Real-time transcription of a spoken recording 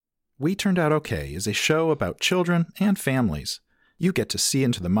We Turned Out Okay is a show about children and families. You get to see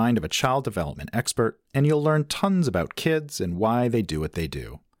into the mind of a child development expert, and you'll learn tons about kids and why they do what they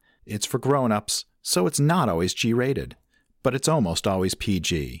do. It's for grown-ups, so it's not always G-rated, but it's almost always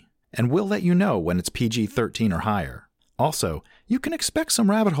PG. And we'll let you know when it's PG-13 or higher. Also, you can expect some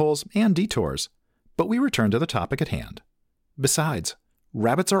rabbit holes and detours, but we return to the topic at hand. Besides,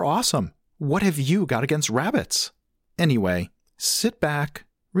 rabbits are awesome. What have you got against rabbits? Anyway, sit back,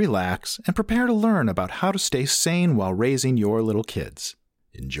 relax, and prepare to learn about how to stay sane while raising your little kids.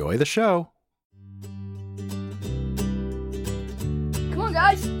 Enjoy the show. Come on,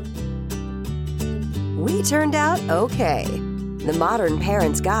 guys. We Turned Out Okay. The Modern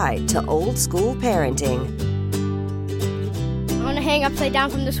Parent's Guide to Old School Parenting. I want to hang upside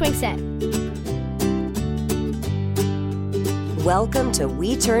down from the swing set. Welcome to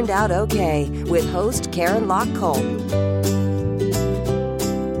We Turned Out Okay with host Karen Locke-Kolb.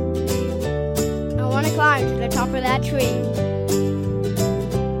 I want to climb to the top of that tree.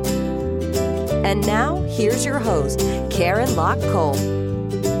 And now, here's your host, Karen Locke-Kolb.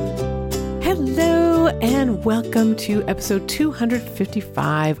 Hello, and welcome to episode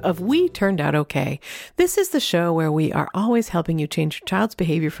 255 of We Turned Out Okay. This is the show where we are always helping you change your child's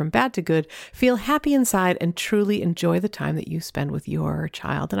behavior from bad to good, feel happy inside, and truly enjoy the time that you spend with your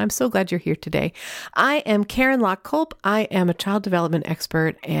child. And I'm so glad you're here today. I am Karen Locke-Kolb. I am a child development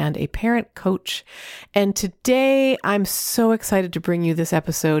expert and a parent coach. And today I'm so excited to bring you this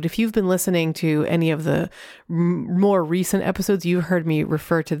episode. If you've been listening to any of the more recent episodes, you've heard me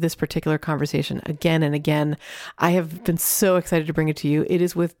refer to this particular conversation again and again. I have been so excited to bring it to you. It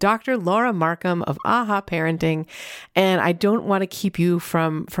is with Dr. Laura Markham of AHA Parenting. And I don't want to keep you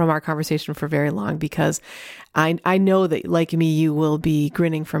from our conversation for very long because I know that, like me, you will be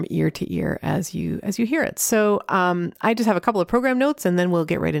grinning from ear to ear as you hear it. So I just have a couple of program notes and then we'll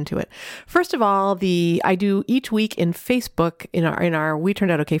get right into it. First of all, I do each week in Facebook, in our We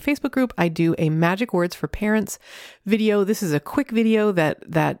Turned Out Okay Facebook group, I do a Magic Words for Parents video. This is a quick video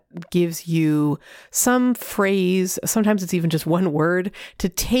that gives you some phrase, sometimes it's even just one word, to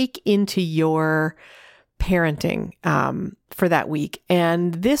take into your parenting for that week.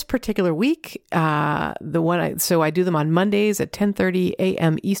 And this particular week, I do them on Mondays at 10:30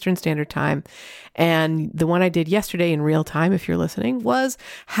 a.m. Eastern Standard Time. And the one I did yesterday in real time, if you're listening, was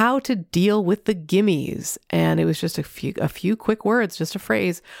how to deal with the gimmies. And it was just a few quick words, just a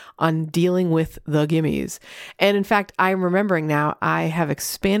phrase on dealing with the gimmies. And in fact, I'm remembering now, I have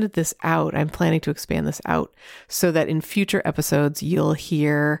expanded this out. I'm planning to expand this out so that in future episodes, you'll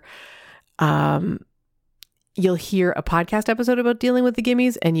hear a podcast episode about dealing with the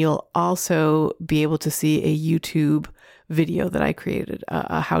gimmies, and you'll also be able to see a YouTube video that I created,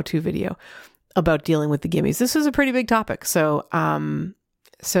 a how-to video about dealing with the gimmies. This is a pretty big topic. So I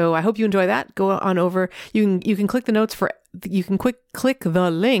hope you enjoy that. Go on over. You can click the notes click the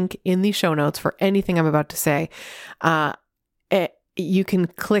link in the show notes for anything I'm about to say. You can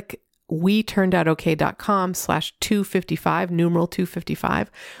click WeTurnedOutOK.com/255, numeral 255,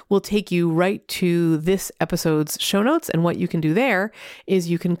 will take you right to this episode's show notes. And what you can do there is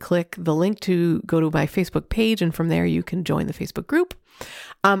you can click the link to go to my Facebook page, and from there you can join the Facebook group.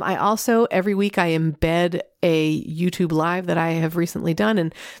 I also, every week I embed a YouTube Live that I have recently done.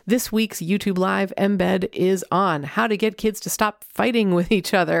 And this week's YouTube Live embed is on how to get kids to stop fighting with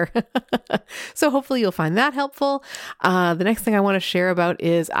each other. So hopefully you'll find that helpful. The next thing I want to share about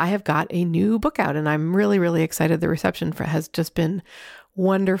is I have got a new book out and I'm really, really excited. The reception has just been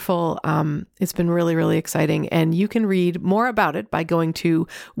wonderful. It's been really, really exciting. And you can read more about it by going to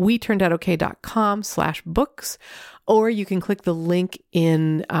WeTurnedOutOK.com/books, or you can click the link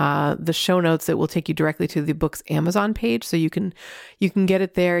in the show notes that will take you directly to the book's Amazon page. So you can get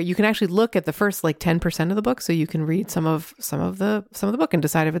it there. You can actually look at the first 10% of the book, so you can read some of the book and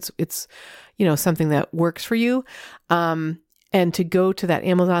decide if it's something that works for you. And to go to that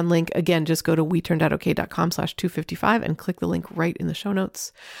Amazon link, again, just go to WeTurnedOutOK.com/255 and click the link right in the show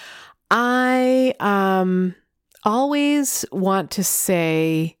notes. I always want to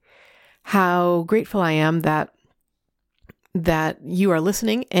say how grateful I am that you are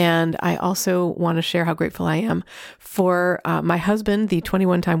listening. And I also want to share how grateful I am for my husband, the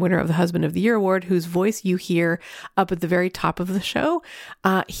 21-time winner of the Husband of the Year Award, whose voice you hear up at the very top of the show.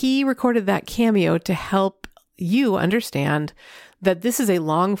 He recorded that cameo to help you understand that this is a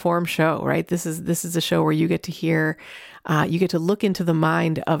long form show, right? This is a show where you get to hear, you get to look into the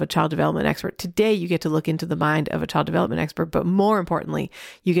mind of a child development expert. Today, you get to look into the mind of a child development expert, but more importantly,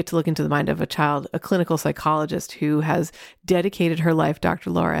 you get to look into the mind of a clinical psychologist who has dedicated her life. Dr.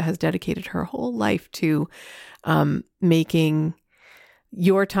 Laura has dedicated her whole life to making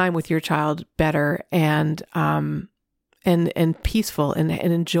your time with your child better and peaceful and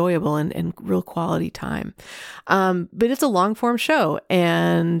enjoyable and real quality time. But it's a long form show.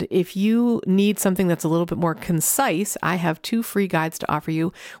 And if you need something that's a little bit more concise, I have 2 free guides to offer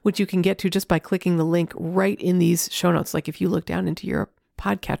you, which you can get to just by clicking the link right in these show notes. Like if you look down into your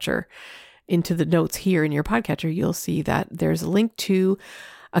podcatcher, into the notes here in your podcatcher, you'll see that there's a link to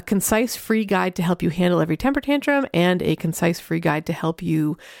a concise free guide to help you handle every temper tantrum and a concise free guide to help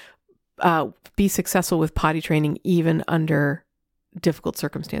you be successful with potty training, even under difficult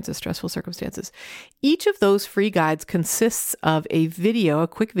circumstances, stressful circumstances. Each of those free guides consists of a video, a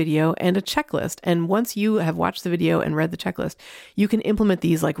quick video, and a checklist. And once you have watched the video and read the checklist, you can implement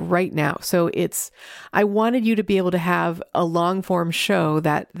these like right now. So I wanted you to be able to have a long form show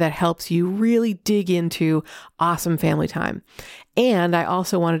that helps you really dig into awesome family time. And I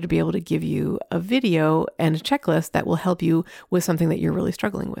also wanted to be able to give you a video and a checklist that will help you with something that you're really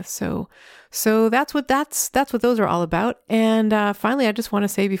struggling with. So that's what those are all about. And finally, I just want to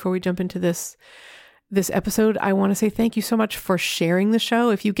say before we jump into this episode, I want to say thank you so much for sharing the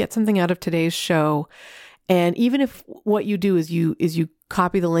show. If you get something out of today's show, and even if what you do is you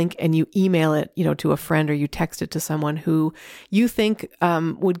copy the link and you email it, to a friend, or you text it to someone who you think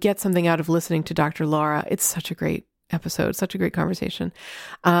would get something out of listening to Dr. Laura, it's such a great episode, such a great conversation,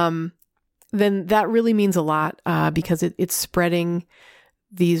 then that really means a lot because it's spreading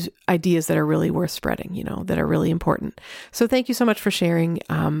these ideas that are really worth spreading, that are really important. So thank you so much for sharing.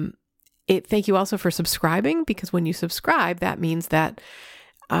 Thank you also for subscribing, because when you subscribe, that means that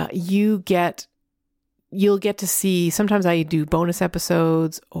you'll get to see, sometimes I do bonus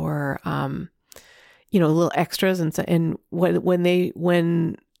episodes or, little extras. And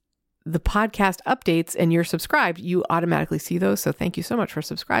when the podcast updates and you're subscribed, you automatically see those. So thank you so much for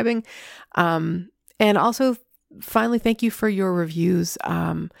subscribing. And also, finally, thank you for your reviews.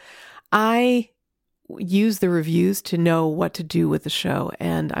 I use the reviews to know what to do with the show.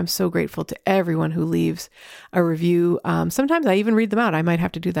 And I'm so grateful to everyone who leaves a review. Sometimes I even read them out. I might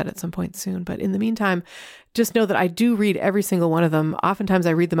have to do that at some point soon. But in the meantime, just know that I do read every single one of them. Oftentimes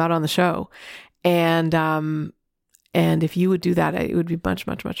I read them out on the show. And if you would do that, it would be much,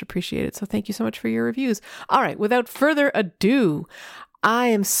 much, much appreciated. So thank you so much for your reviews. All right, without further ado, I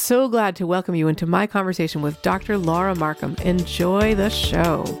am so glad to welcome you into my conversation with Dr. Laura Markham. Enjoy the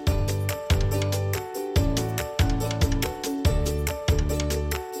show.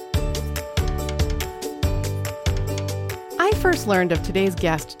 I first learned of today's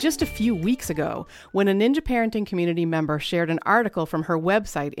guest just a few weeks ago when a Ninja Parenting community member shared an article from her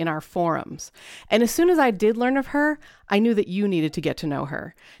website in our forums. And as soon as I did learn of her, I knew that you needed to get to know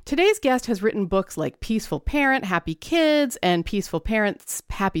her. Today's guest has written books like Peaceful Parent, Happy Kids, and Peaceful Parents,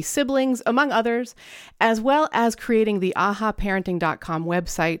 Happy Siblings, among others, as well as creating the ahaparenting.com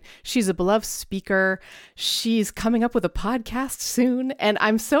website. She's a beloved speaker. She's coming up with a podcast soon, and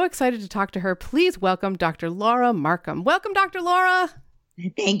I'm so excited to talk to her. Please welcome Dr. Laura Markham. Welcome, Dr. Laura.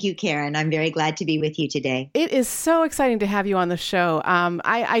 Thank you, Karen. I'm very glad to be with you today. It is so exciting to have you on the show.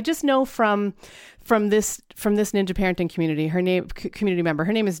 I just know from this Ninja Parenting community member.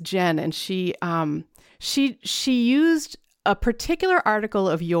 Her name is Jen, and she used a particular article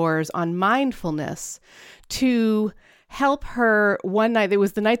of yours on mindfulness to help her one night. It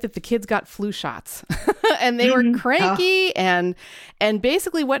was the night that the kids got flu shots, and they were cranky. Oh. And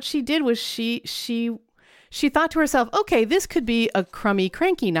basically, what she did was she thought to herself, okay, this could be a crummy,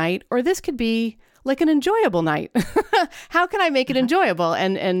 cranky night, or this could be like an enjoyable night. How can I make it enjoyable?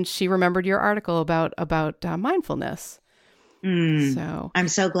 And she remembered your article about mindfulness. So I'm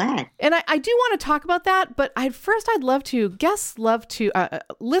so glad. And I do want to talk about that, but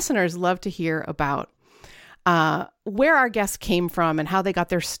listeners love to hear about where our guests came from and how they got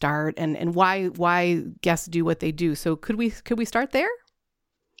their start and why guests do what they do. So could we start there?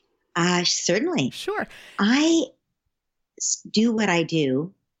 Certainly. Sure. I do what I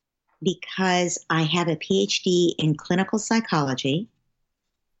do because I have a PhD in clinical psychology.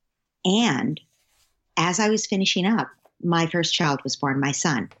 And as I was finishing up, my first child was born, my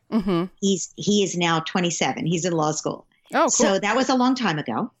son. Mm-hmm. He is now 27. He's in law school. Oh, cool. So that was a long time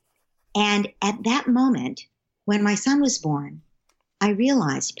ago. And at that moment, when my son was born, I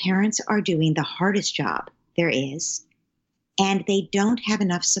realized parents are doing the hardest job there is, and they don't have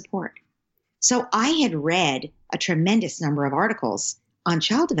enough support. So I had read a tremendous number of articles on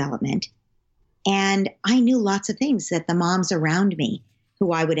child development, and I knew lots of things that the moms around me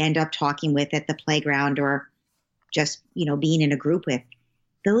who I would end up talking with at the playground or just, being in a group with,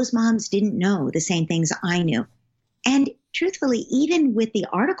 those moms didn't know the same things I knew. And truthfully, even with the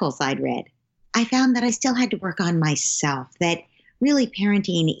articles I'd read, I found that I still had to work on myself, that really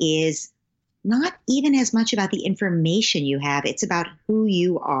parenting is not even as much about the information you have. It's about who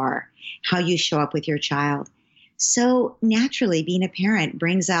you are, how you show up with your child. So naturally, being a parent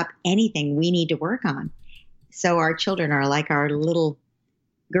brings up anything we need to work on. So our children are like our little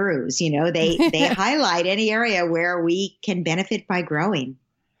gurus, they highlight any area where we can benefit by growing.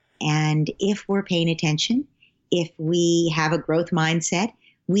 And if we're paying attention, if we have a growth mindset,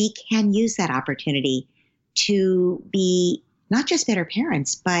 we can use that opportunity to be not just better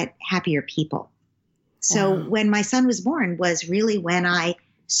parents, but happier people. So when my son was born was really when I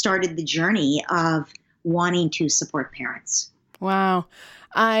started the journey of wanting to support parents. Wow.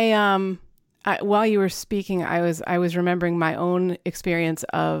 I while you were speaking, I was remembering my own experience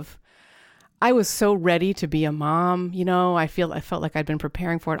of, I was so ready to be a mom. I felt like I'd been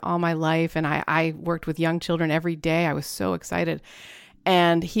preparing for it all my life. And I worked with young children every day. I was so excited.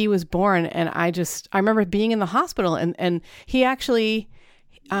 And he was born, and I remember being in the hospital, and he actually,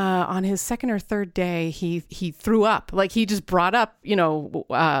 on his second or third day, he threw up. Like, he just brought up,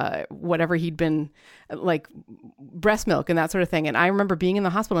 whatever he'd been, like breast milk and that sort of thing. And I remember being in the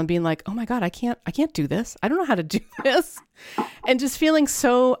hospital and being like, oh my God, I can't do this. I don't know how to do this. And just feeling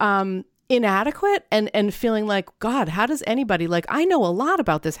so, inadequate and feeling like, God, how does anybody, like, I know a lot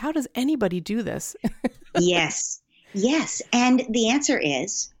about this. How does anybody do this? Yes. And the answer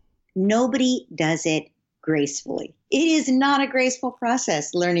is nobody does it gracefully. It is not a graceful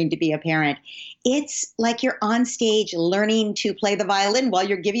process, learning to be a parent. It's like you're on stage learning to play the violin while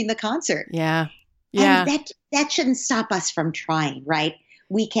you're giving the concert. Yeah. And that shouldn't stop us from trying, right?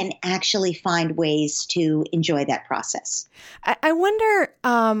 We can actually find ways to enjoy that process. I wonder,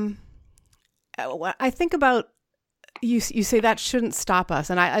 I think about, you say that shouldn't stop us.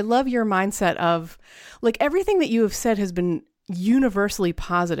 And I love your mindset of, like, everything that you have said has been universally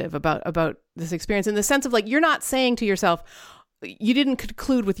positive about this experience, in the sense of, like, you're not saying to yourself, you didn't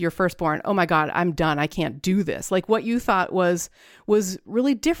conclude with your firstborn, oh my God, I'm done, I can't do this. Like, what you thought was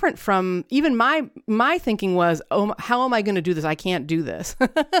really different from even my thinking was, oh, how am I going to do this? I can't do this.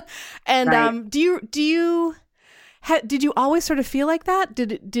 And right. Did you always sort of feel like that?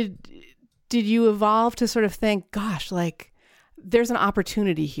 Did you evolve to sort of think, gosh, like, there's an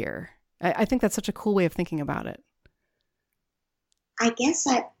opportunity here? I think that's such a cool way of thinking about it. I guess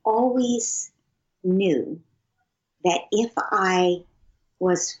I always knew that if I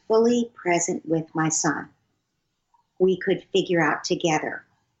was fully present with my son, we could figure out together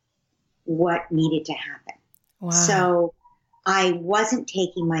what needed to happen. Wow. So I wasn't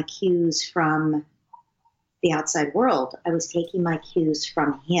taking my cues from the outside world. I was taking my cues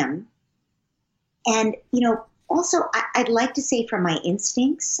from him. And, also, I'd like to say from my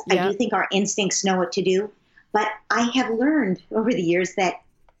instincts. Yeah. I do think our instincts know what to do. But I have learned over the years that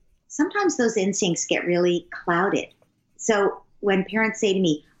sometimes those instincts get really clouded. So when parents say to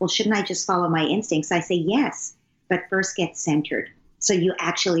me, well, shouldn't I just follow my instincts? I say, yes, but first get centered. So you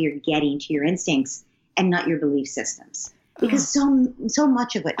actually are getting to your instincts and not your belief systems. Because so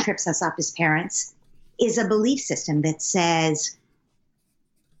much of what trips us up as parents is a belief system that says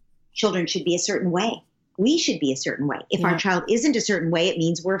children should be a certain way. We should be a certain way. If our child isn't a certain way, it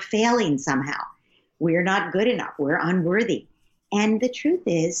means we're failing somehow. We're not good enough. We're unworthy. And the truth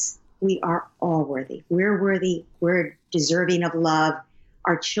is, we are all worthy. We're worthy. We're deserving of love.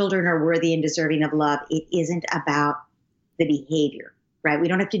 Our children are worthy and deserving of love. It isn't about the behavior, right? We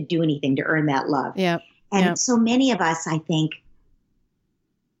don't have to do anything to earn that love. And so many of us, I think,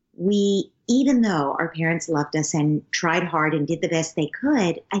 even though our parents loved us and tried hard and did the best they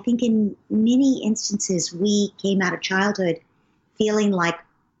could, I think in many instances, we came out of childhood feeling like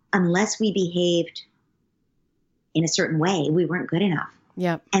unless we behaved in a certain way, we weren't good enough.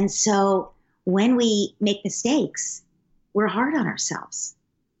 Yep. And so when we make mistakes, we're hard on ourselves.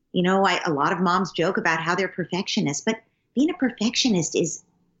 A lot of moms joke about how they're perfectionists, but being a perfectionist is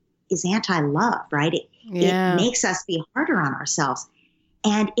anti-love, right? It makes us be harder on ourselves.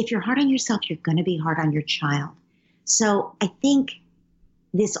 And if you're hard on yourself, you're going to be hard on your child. So I think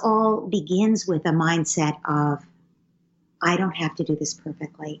this all begins with a mindset of, I don't have to do this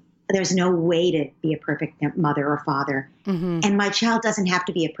perfectly. There's no way to be a perfect mother or father. Mm-hmm. And my child doesn't have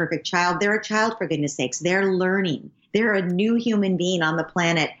to be a perfect child. They're a child, for goodness sakes. They're learning. They're a new human being on the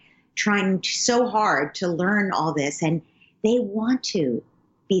planet trying so hard to learn all this. And they want to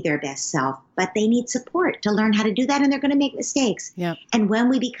be their best self, but they need support to learn how to do that. And they're going to make mistakes. Yep. And when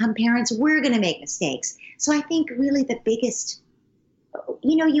we become parents, we're going to make mistakes. So I think really the biggest,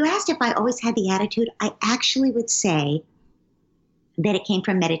 you asked if I always had the attitude. I actually would say that it came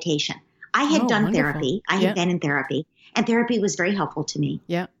from meditation. I had done wonderful. therapy. I had been in therapy, and therapy was very helpful to me.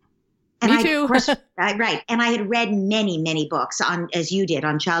 Yeah. And Me too. Right. And I had read many, many books on, as you did,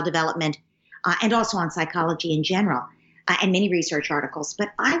 on child development and also on psychology in general and many research articles. But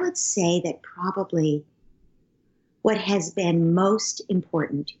I would say that probably what has been most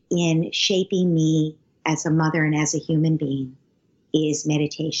important in shaping me as a mother and as a human being is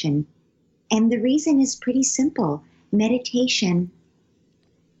meditation. And the reason is pretty simple. Meditation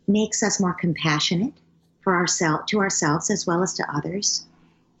makes us more compassionate to ourselves as well as to others.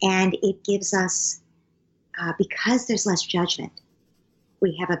 And it gives us, because there's less judgment,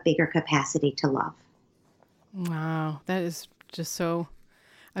 we have a bigger capacity to love. Wow. That is just so,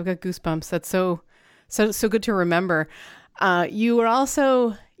 I've got goosebumps. That's so good to remember. You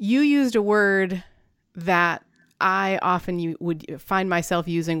used a word that I often would find myself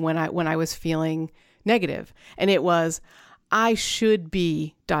using when I was feeling negative. And it was, I should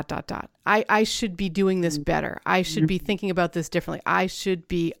be ... I should be doing this better. I should be thinking about this differently. I should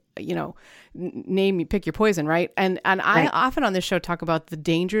be, pick your poison, right? And I often on this show talk about the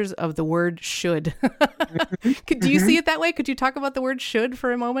dangers of the word should. Do you see it that way? Could you talk about the word should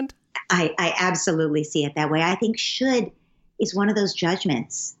for a moment? I absolutely see it that way. I think should is one of those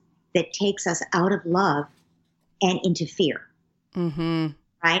judgments that takes us out of love and into fear. Mm-hmm.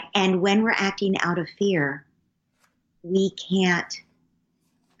 Right? And when we're acting out of fear, we can't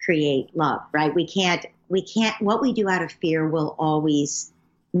create love, right? We can't, what we do out of fear will always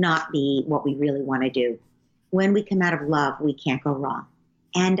not be what we really want to do. When we come out of love, we can't go wrong.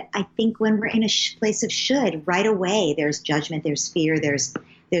 And I think when we're in a place of should, right away, there's judgment, there's fear, there's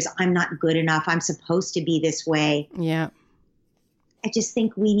I'm not good enough, I'm supposed to be this way. Yeah. I just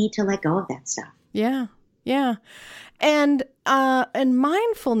think we need to let go of that stuff. Yeah. Yeah. And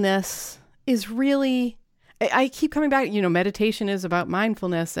mindfulness is really, I keep coming back, meditation is about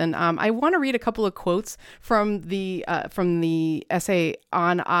mindfulness. And I want to read a couple of quotes from the essay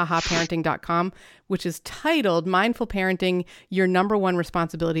on ahaparenting.com, which is titled Mindful Parenting, Your Number One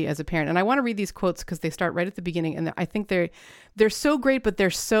Responsibility as a Parent. And I want to read these quotes because they start right at the beginning. And I think they're so great, but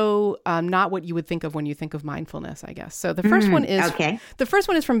they're so not what you would think of when you think of mindfulness, I guess. So the first one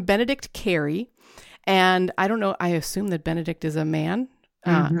is from Benedict Carey. And I don't know, I assume that Benedict is a man.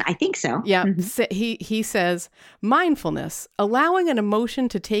 I think so. Yeah. He says, mindfulness, allowing an emotion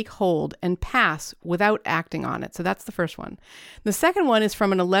to take hold and pass without acting on it. So that's the first one. The second one is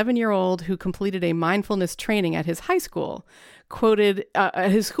from an 11-year-old who completed a mindfulness training at his high school, quoted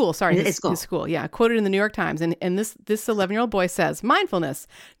his school. Yeah. Quoted in the New York Times. And this 11-year-old boy says, mindfulness,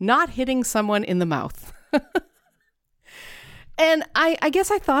 not hitting someone in the mouth. And I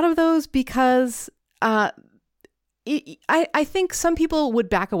guess I thought of those because, I think some people would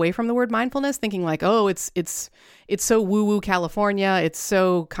back away from the word mindfulness thinking like, oh, it's so woo-woo California. It's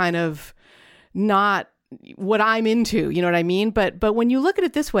so kind of not what I'm into. You know what I mean? But when you look at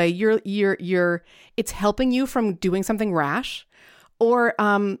it this way, it's helping you from doing something rash, or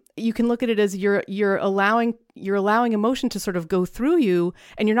you can look at it as you're allowing emotion to sort of go through you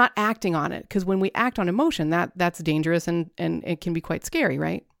and you're not acting on it. Because when we act on emotion, that's dangerous and it can be quite scary,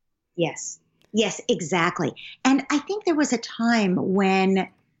 right? Yes, exactly. And I think there was a time when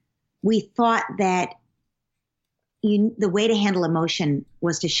we thought that the way to handle emotion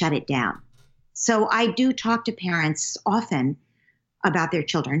was to shut it down. So I do talk to parents often about their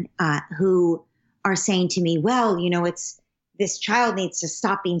children who are saying to me, well, this child needs to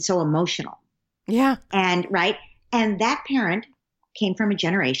stop being so emotional. Yeah. And that parent came from a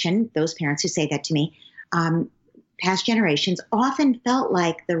generation, those parents who say that to me, past generations often felt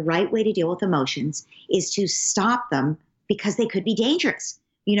like the right way to deal with emotions is to stop them because they could be dangerous.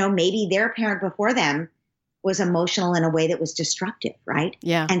 Maybe their parent before them was emotional in a way that was destructive, right?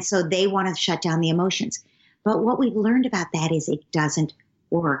 Yeah. And so they want to shut down the emotions. But what we've learned about that is it doesn't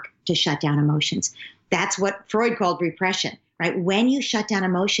work to shut down emotions. That's what Freud called repression, right? When you shut down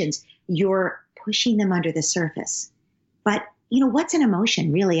emotions, you're pushing them under the surface. But what's an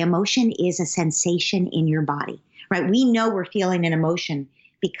emotion? Really, emotion is a sensation in your body. Right? We know we're feeling an emotion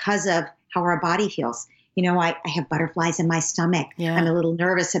because of how our body feels. I have butterflies in my stomach. Yeah. I'm a little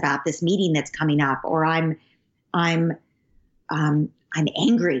nervous about this meeting that's coming up, or I'm angry.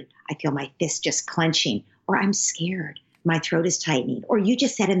 I feel my fist just clenching, or I'm scared. My throat is tightening. Or you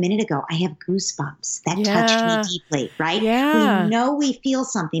just said a minute ago, I have goosebumps. That touched me deeply, right? Yeah. We know we feel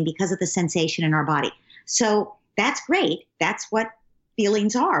something because of the sensation in our body. So that's great. That's what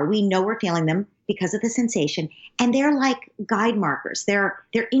feelings are. We know we're feeling them because of the sensation. And they're like guide markers. They're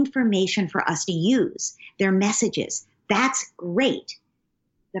information for us to use. They're messages. That's great.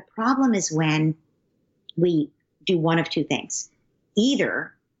 The problem is when we do one of two things.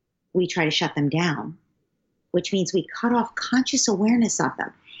 Either we try to shut them down, which means we cut off conscious awareness of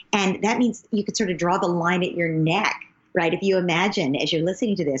them. And that means you could sort of draw the line at your neck, right? If you imagine as you're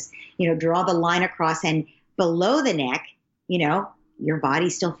listening to this, draw the line across, and below the neck, your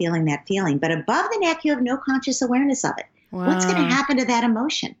body's still feeling that feeling. But above the neck, you have no conscious awareness of it. Wow. What's going to happen to that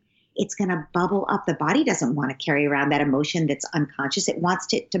emotion? It's going to bubble up. The body doesn't want to carry around that emotion that's unconscious. It wants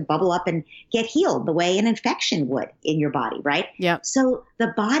to bubble up and get healed the way an infection would in your body, right? Yeah. So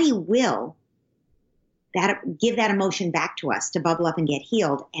the body will give that emotion back to us to bubble up and get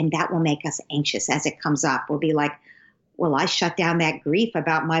healed. And that will make us anxious as it comes up. We'll be like, well, I shut down that grief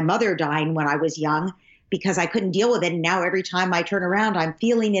about my mother dying when I was young because I couldn't deal with it. And now every time I turn around, I'm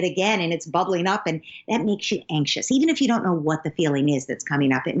feeling it again and it's bubbling up, and that makes you anxious. Even if you don't know what the feeling is that's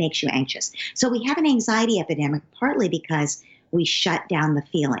coming up, it makes you anxious. So we have an anxiety epidemic partly because we shut down the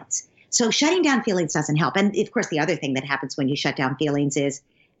feelings. So shutting down feelings doesn't help. And of course, the other thing that happens when you shut down feelings is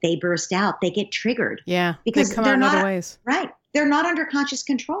they burst out, they get triggered. Yeah, because they come out in other ways. Right. They're not under conscious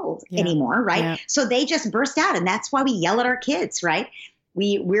control anymore, right? Yeah. So they just burst out, and that's why we yell at our kids, right?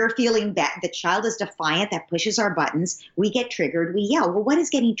 We're feeling that the child is defiant, that pushes our buttons. We get triggered, we yell. Well, what is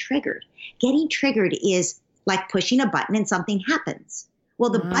getting triggered? Getting triggered is like pushing a button and something happens. Well,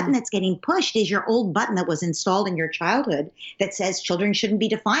 the button that's getting pushed is your old button that was installed in your childhood that says children shouldn't be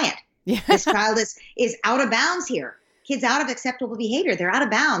defiant. Yeah. This child is out of bounds here. Kids out of acceptable behavior. They're out of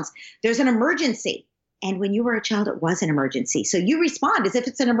bounds. There's an emergency. And when you were a child, it was an emergency. So you respond as if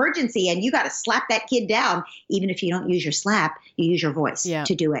it's an emergency, and you got to slap that kid down. Even if you don't use your slap, you use your voice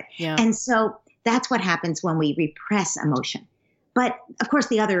to do it. Yeah. And so that's what happens when we repress emotion. But of course,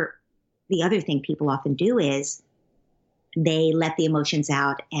 the other thing people often do is they let the emotions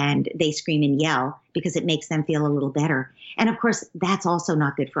out and they scream and yell because it makes them feel a little better. And of course, that's also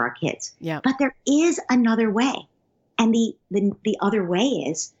not good for our kids. Yeah. But there is another way. And the other way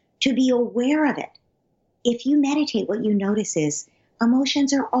is to be aware of it. If you meditate, what you notice is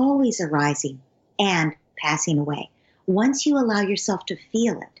emotions are always arising and passing away. Once you allow yourself to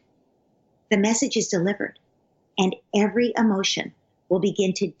feel it, the message is delivered, and every emotion will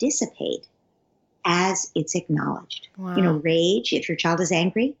begin to dissipate as it's acknowledged. Wow. Rage, if your child is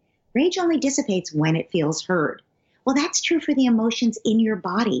angry, rage only dissipates when it feels heard. Well, that's true for the emotions in your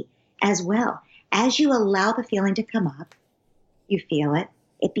body as well. As you allow the feeling to come up, you feel it,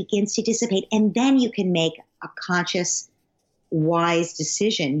 it begins to dissipate, and then you can make a conscious, wise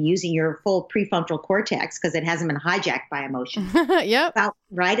decision using your full prefrontal cortex because it hasn't been hijacked by emotion. Yep.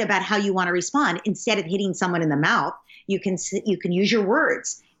 About how you want to respond. Instead of hitting someone in the mouth, you can use your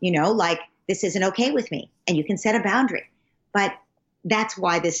words, like, this isn't okay with me, and you can set a boundary. But that's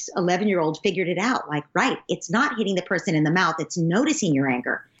why this 11-year-old figured it out. Like, right, it's not hitting the person in the mouth, it's noticing your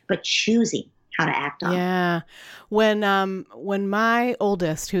anger, but choosing how to act on. Yeah. When my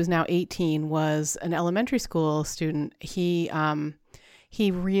oldest, who's now 18, was an elementary school student, he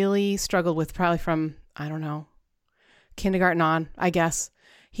really struggled with, probably from, I don't know, kindergarten on, I guess.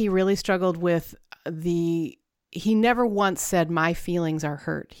 He really struggled with he never once said, my feelings are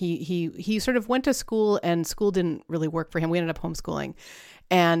hurt. He sort of went to school, and school didn't really work for him. We ended up homeschooling.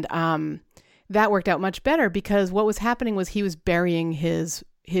 And that worked out much better because what was happening was he was burying his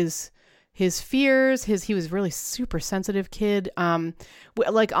fears. He was really super sensitive kid,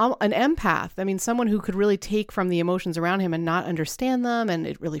 like an empath. I mean, someone who could really take from the emotions around him and not understand them. And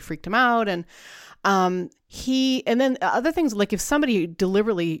it really freaked him out. And then other things, like if somebody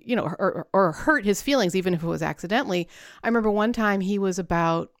deliberately, or hurt his feelings, even if it was accidentally. I remember one time he was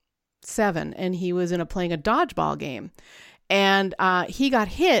about 7 and he was playing a dodgeball game, and he got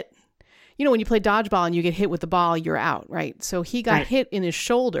hit. When you play dodgeball and you get hit with the ball, you're out, right? So he got hit in his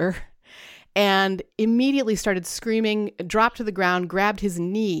shoulder and immediately started screaming, dropped to the ground, grabbed his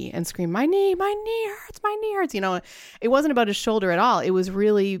knee and screamed, my knee hurts, my knee hurts. It wasn't about his shoulder at all. It was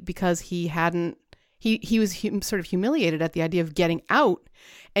really because he was sort of humiliated at the idea of getting out,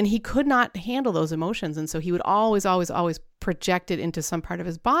 and he could not handle those emotions. And so he would always project it into some part of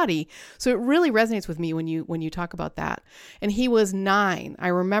his body. So it really resonates with me when you talk about that. And he was 9. I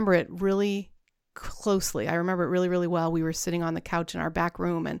remember it really closely. I remember it really, really well. We were sitting on the couch in our back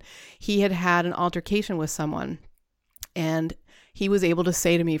room, and he had an altercation with someone, and he was able to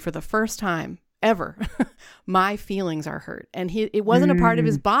say to me for the first time ever, my feelings are hurt. And it wasn't a part of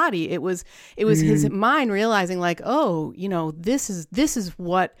his body. It was his mind realizing, like, oh, this is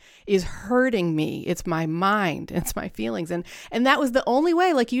what is hurting me. It's my mind. It's my feelings. And that was the only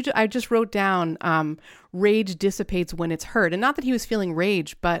way. Like I just wrote down, rage dissipates when it's hurt. And not that he was feeling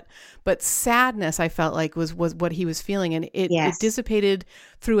rage, but sadness, I felt like was what he was feeling. And it dissipated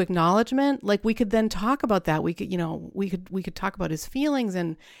through acknowledgement. Like we could then talk about that. We could talk about his feelings,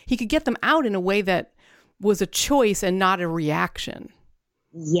 and he could get them out in a way that was a choice and not a reaction.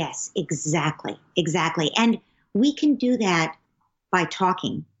 Yes, exactly. Exactly. And we can do that by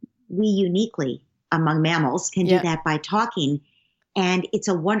talking. We uniquely, among mammals, can do that by talking. And it's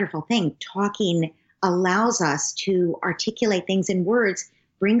a wonderful thing. Talking allows us to articulate things in words,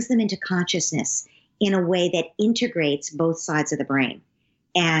 brings them into consciousness in a way that integrates both sides of the brain.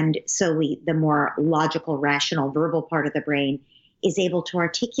 And so the more logical, rational, verbal part of the brain is able to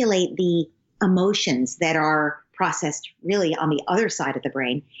articulate the emotions that are processed really on the other side of the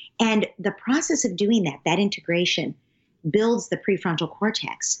brain. And the process of doing that integration, builds the prefrontal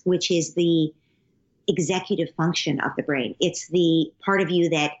cortex, which is the executive function of the brain. It's the part of you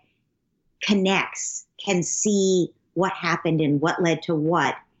that connects, can see what happened and what led to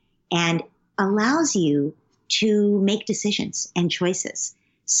what, and allows you to make decisions and choices.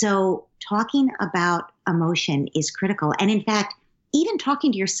 So talking about emotion is critical. And in fact, even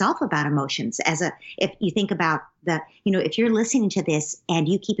talking to yourself about emotions if you think about if you're listening to this and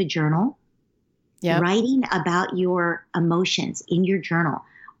you keep a journal, writing about your emotions in your journal,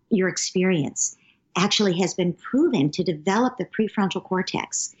 your experience actually has been proven to develop the prefrontal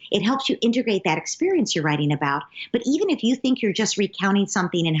cortex. It helps you integrate that experience you're writing about. But even if you think you're just recounting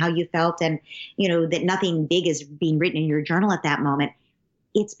something and how you felt and, that nothing big is being written in your journal at that moment,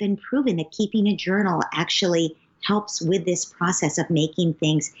 it's been proven that keeping a journal actually helps with this process of making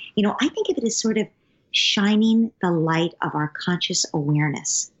things. I think of it as sort of shining the light of our conscious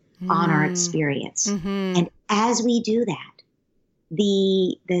awareness on our experience. Mm-hmm. And as we do that,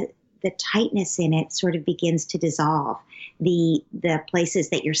 the tightness in it sort of begins to dissolve. The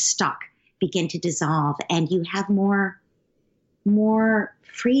places that you're stuck begin to dissolve, and you have more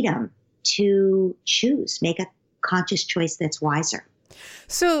freedom to choose, make a conscious choice that's wiser.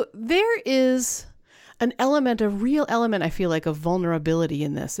 So there is a real element, I feel like, of vulnerability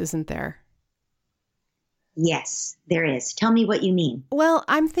in this, isn't there? Yes, there is. Tell me what you mean. Well,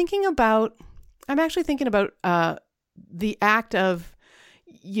 I'm actually thinking about the act of,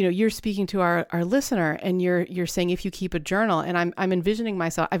 you're speaking to our listener, and you're saying if you keep a journal, and I'm envisioning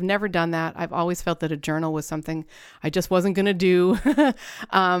myself. I've never done that. I've always felt that a journal was something I just wasn't going to do.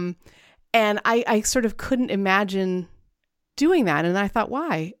 And I sort of couldn't imagine doing that. And I thought,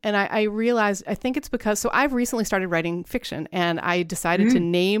 why? And I realized, I think it's because, I've recently started writing fiction, and I decided to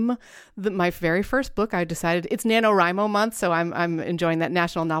name my very first book. I decided it's NaNoWriMo month. So I'm enjoying that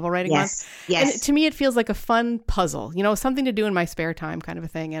National Novel Writing Month. Yes. And to me, it feels like a fun puzzle, something to do in my spare time kind of a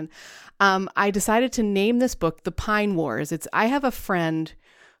thing. And I decided to name this book The Pine Wars. I have a friend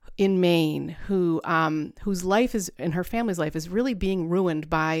in Maine whose life and her family's life is really being ruined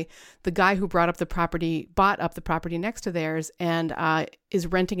by the guy who bought up the property next to theirs, and is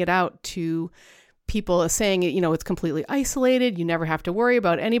renting it out to people, saying, it's completely isolated. You never have to worry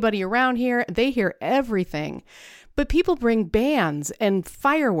about anybody around here. They hear everything. But people bring bands and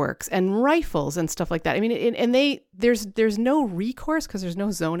fireworks and rifles and stuff like that. I mean, and there's no recourse because there's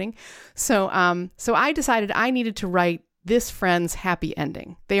no zoning. So I decided I needed to write this friend's happy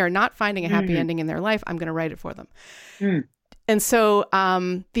ending. They are not finding a happy ending in their life. I'm going to write it for them. And so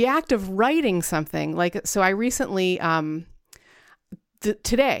the act of writing something, I recently,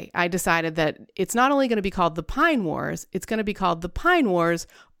 today, I decided that it's not only going to be called The Pine Wars, it's going to be called The Pine Wars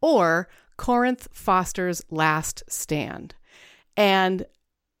or Corinth Foster's Last Stand. And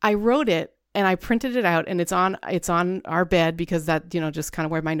I wrote it, and I printed it out, and it's on our bed because that, just kind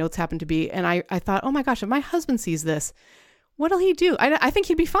of where my notes happen to be. And I thought, oh my gosh, if my husband sees this, what'll he do? I think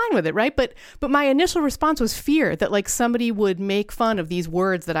he'd be fine with it, right? But my initial response was fear that somebody would make fun of these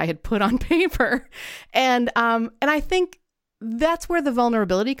words that I had put on paper. And I think that's where the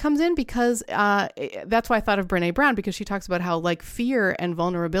vulnerability comes in, because that's why I thought of Brené Brown, because she talks about how fear and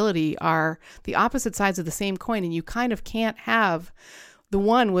vulnerability are the opposite sides of the same coin, and you kind of can't have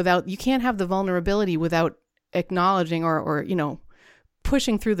you can't have the vulnerability without acknowledging or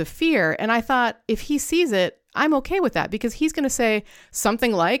pushing through the fear. And I thought, if he sees it, I'm okay with that, because he's going to say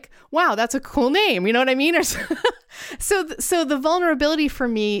something like, wow, that's a cool name. You know what I mean? So the vulnerability for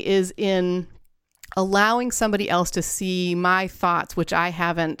me is in allowing somebody else to see my thoughts, which I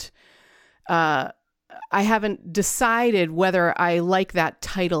haven't decided whether I like that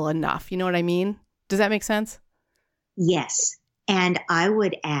title enough. You know what I mean? Does that make sense? Yes. And I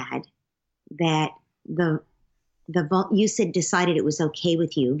would add that you said decided it was okay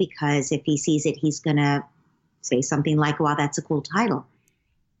with you, because if he sees it, he's going to say something like, wow, that's a cool title.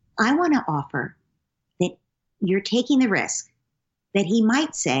 I want to offer that you're taking the risk that he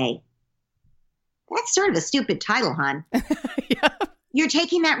might say, that's sort of a stupid title, hon. Yeah. You're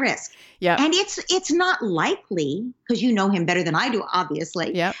taking that risk. Yeah. And it's not likely, because you know him better than I do,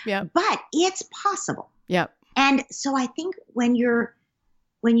 obviously. Yeah. Yeah. But it's possible. Yeah. And so I think when you're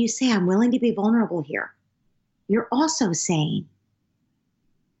when you say, I'm willing to be vulnerable here, you're also saying,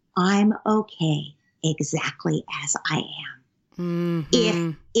 I'm okay exactly as I am.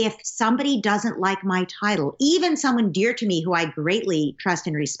 Mm-hmm. If somebody doesn't like my title, even someone dear to me who I greatly trust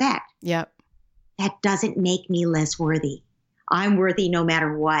and respect, Yep. that doesn't make me less worthy. I'm worthy no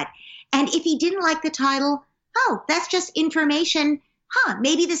matter what. And if he didn't like the title, oh, that's just information.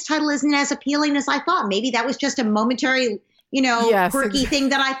 Maybe this title isn't as appealing as I thought. Maybe that was just a momentary, Yes, quirky thing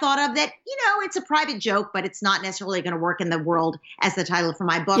that I thought of that, it's a private joke, but it's not necessarily going to work in the world as the title for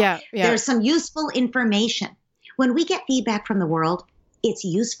my book. Yeah. There's some useful information. When we get feedback from the world, it's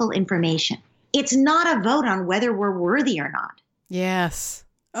useful information. It's not a vote on whether we're worthy or not. Yes.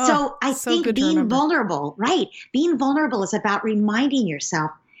 Oh, so I so think good to being remember. vulnerable, right? Being vulnerable is about reminding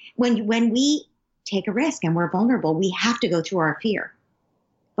yourself when we take a risk and we're vulnerable, we have to go through our fear.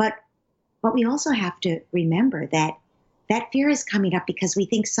 But we also have to remember that fear is coming up because we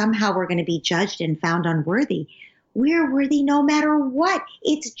think somehow we're going to be judged and found unworthy. We're worthy no matter what.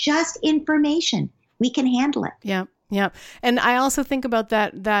 It's just information. We can handle it. Yeah. Yeah. And I also think about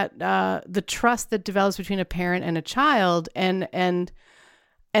that the trust that develops between a parent and a child and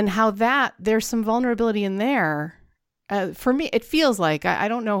how that there's some vulnerability in there. For me, it feels like, I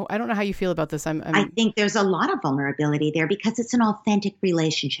don't know how you feel about this. I think there's a lot of vulnerability there because it's an authentic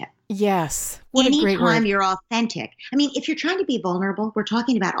relationship. Yes. What a great word. Anytime you're authentic. I mean, if you're trying to be vulnerable, we're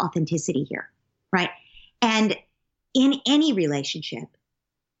talking about authenticity here, right? And in any relationship,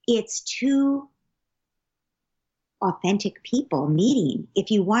 it's two authentic people meeting.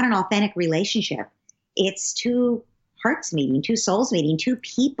 If you want an authentic relationship, it's two hearts meeting, two souls meeting, two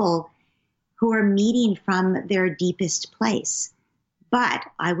people who are meeting from their deepest place. But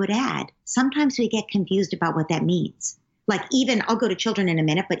I would add, sometimes we get confused about what that means. Like even, I'll go to children in a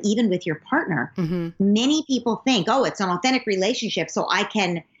minute, but even with your partner, many people think, oh, it's an authentic relationship, so I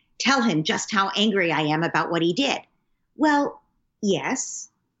can tell him just how angry I am about what he did. Well, yes,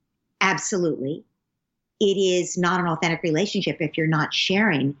 absolutely. It is not an authentic relationship if you're not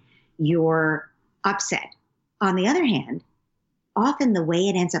sharing your upset. On the other hand, often the way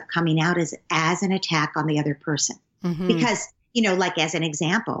it ends up coming out is as an attack on the other person. Because, like as an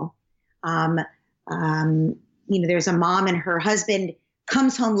example, there's a mom and her husband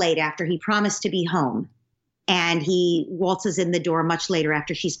comes home late after he promised to be home. And he waltzes in the door much later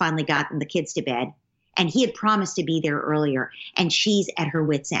after she's finally gotten the kids to bed. And he had promised to be there earlier. And she's at her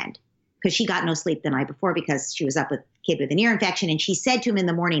wit's end because she got no sleep the night before because she was up with a kid with an ear infection. And she said to him in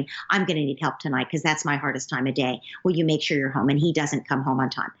the morning, I'm going to need help tonight because that's my hardest time of day. Will you make sure you're home? And he doesn't come home on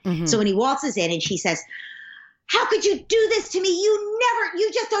time. So when he waltzes in and she says, how could you do this to me? You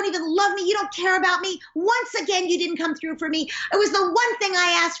just don't even love me. You don't care about me. Once again, you didn't come through for me. It was the one thing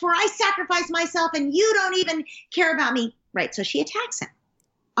I asked for. I sacrificed myself and you don't even care about me. Right. So she attacks him.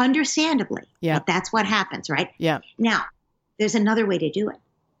 Understandably. Yeah. But that's what happens, right? Yeah. Now, there's another way to do it.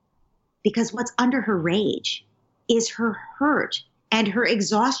 Because what's under her rage is her hurt and her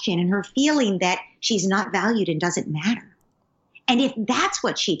exhaustion and her feeling that she's not valued and doesn't matter. And if that's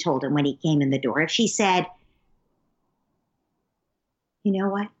what she told him when he came in the door, if she said, you know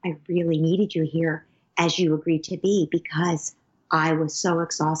what? I really needed you here as you agreed to be because I was so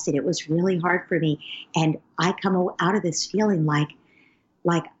exhausted. It was really hard for me. And I come out of this feeling like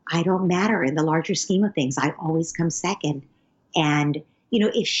I don't matter in the larger scheme of things. I always come second. And,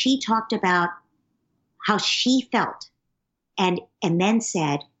 if she talked about how she felt and then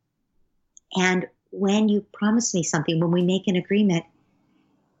said, and when you promise me something, when we make an agreement,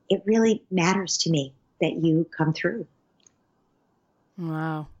 it really matters to me that you come through.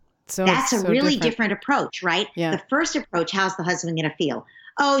 Wow. So that's a really different approach, right? Yeah. The first approach, how's the husband going to feel?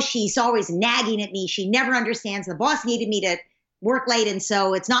 Oh, she's always nagging at me. She never understands. The boss needed me to work late, and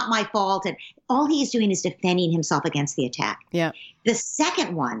so it's not my fault. And all he's doing is defending himself against the attack. Yeah. The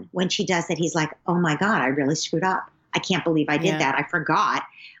second one, when she does that, he's like, oh my God, I really screwed up. I can't believe I did that. I forgot.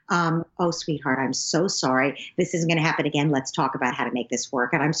 Oh, sweetheart, I'm so sorry. This isn't going to happen again. Let's talk about how to make this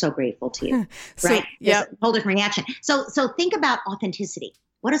work. And I'm so grateful to you. Right? Yeah. It's a whole different reaction. So think about authenticity.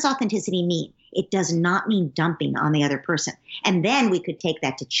 What does authenticity mean? It does not mean dumping on the other person. And then we could take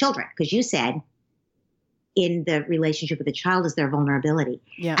that to children, because you said in the relationship with the child is their vulnerability.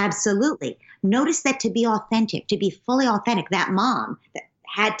 Yeah. Absolutely. Notice that to be authentic, to be fully authentic, that mom that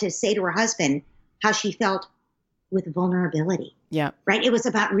had to say to her husband how she felt with vulnerability. Yeah. Right. It was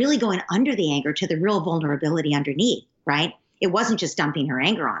about really going under the anger to the real vulnerability underneath. Right. It wasn't just dumping her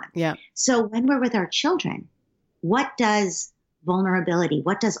anger on him. Yeah. So when we're with our children, what does vulnerability,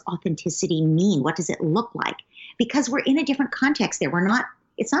 what does authenticity mean? What does it look like? Because we're in a different context there.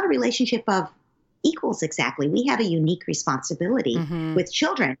 It's not a relationship of equals exactly. We have a unique responsibility with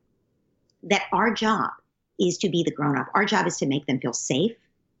children that our job is to be the grown-up. Our job is to make them feel safe.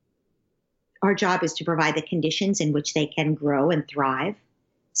 Our job is to provide the conditions in which they can grow and thrive.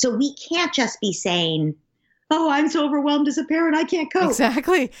 So we can't just be saying, oh, I'm so overwhelmed as a parent, I can't cope.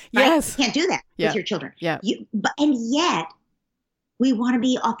 Exactly. Right? Yes. You can't do that with your children. Yeah. And yet, we want to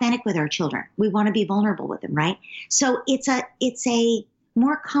be authentic with our children. We want to be vulnerable with them, right? So it's a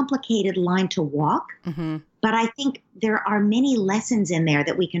more complicated line to walk. But I think there are many lessons in there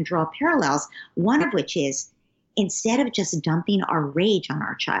that we can draw parallels, one of which is, instead of just dumping our rage on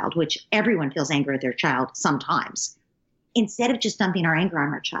our child, which everyone feels angry at their child sometimes, instead of just dumping our anger on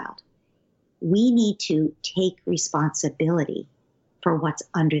our child, we need to take responsibility for what's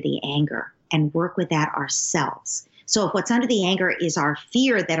under the anger and work with that ourselves. So if what's under the anger is our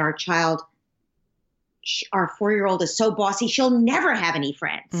fear that our child, our 4-year-old is so bossy, she'll never have any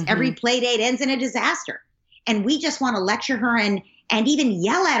friends. Every play date ends in a disaster. And we just want to lecture her and even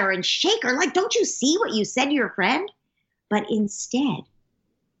yell at her and shake her. Like, don't you see what you said to your friend? But instead,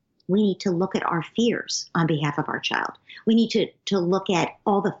 we need to look at our fears on behalf of our child. We need to look at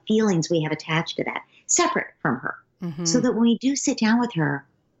all the feelings we have attached to that, separate from her. So that when we do sit down with her,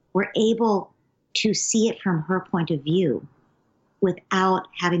 we're able to see it from her point of view without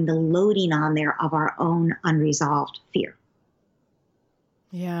having the loading on there of our own unresolved fear.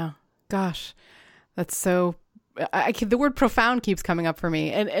 Yeah. Gosh, that's so, the word profound keeps coming up for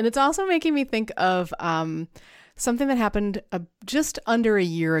me. And it's also making me think of something that happened just under a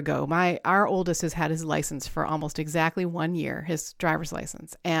year ago. Our oldest has had his license for almost exactly 1 year, his driver's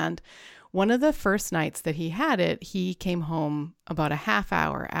license. And one of the first nights that he had it, he came home about a half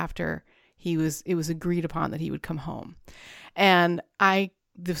hour after it was agreed upon that he would come home. And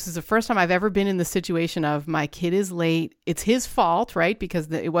this is the first time I've ever been in the situation of my kid is late. It's his fault, right?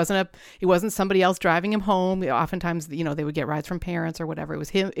 Because it wasn't somebody else driving him home. Oftentimes, they would get rides from parents or whatever. It was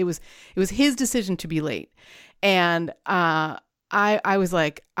him. It was his decision to be late. And I was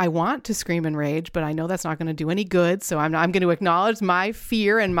like, I want to scream and rage, but I know that's not going to do any good. So I'm going to acknowledge my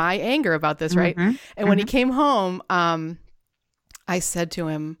fear and my anger about this, right? And when he came home, I said to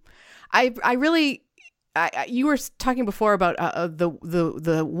him, you were talking before about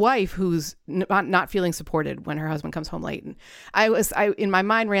the wife who's not feeling supported when her husband comes home late, and I in my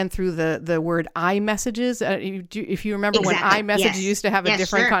mind ran through the word iMessages. If you remember when iMessages used to have a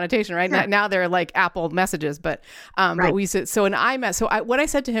different connotation, right? Sure. Now they're like Apple Messages, but but we said so an iMessage. So what I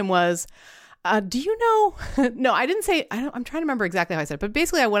said to him was, do you know? No, I didn't say. I'm trying to remember exactly how I said it, but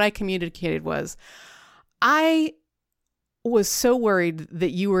basically what I communicated was, I was so worried that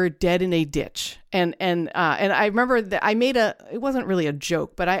you were dead in a ditch. And I remember that I made it wasn't really a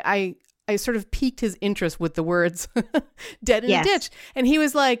joke, but I sort of piqued his interest with the words dead in a ditch. And he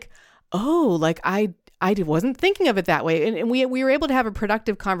was like, oh, like I wasn't thinking of it that way. And we were able to have a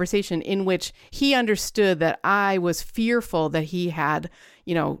productive conversation in which he understood that I was fearful that he had,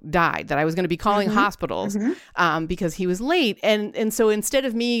 died, that I was going to be calling hospitals because he was late. And so instead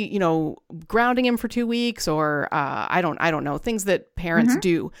of me, grounding him for 2 weeks or I don't know, things that parents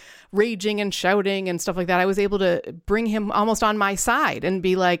do, raging and shouting and stuff like that, I was able to bring him almost on my side and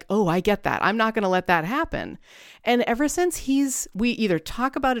be like, oh, I get that. I'm not going to let that happen. And ever since we either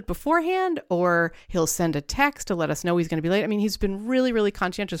talk about it beforehand or he'll send a text to let us know he's going to be late. I mean, he's been really, really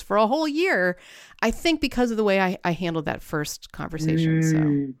conscientious for a whole year, I think, because of the way I handled that first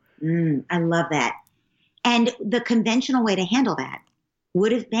conversation. I love that. And the conventional way to handle that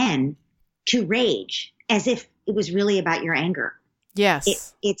would have been to rage as if it was really about your anger.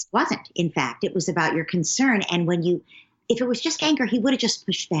 Yes. It wasn't. In fact, it was about your concern. And if it was just anger, he would have just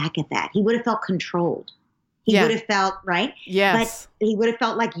pushed back at that. He would have felt controlled. He would have felt, right? Yes. But he would have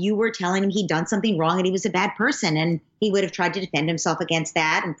felt like you were telling him he'd done something wrong and he was a bad person. And he would have tried to defend himself against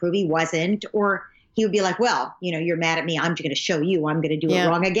that and prove he wasn't. Or he would be like, well, you're mad at me. I'm going to show you I'm going to do it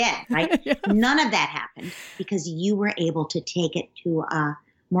wrong again, right? None of that happened because you were able to take it to a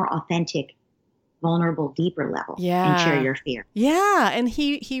more authentic, vulnerable, deeper level and share your fear. Yeah. And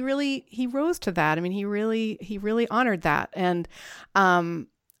he really rose to that. I mean, he really honored that. And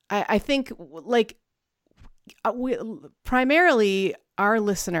I think primarily our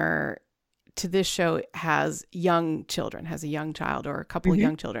listener to this show has young children, has a young child or a couple of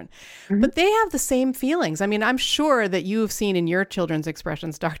young children, but they have the same feelings. I mean, I'm sure that you have seen in your children's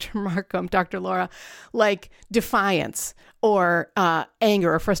expressions, Dr. Markham, Dr. Laura, like defiance or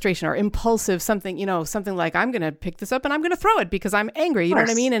anger or frustration or impulsive, something like, I'm going to pick this up and I'm going to throw it because I'm angry. You know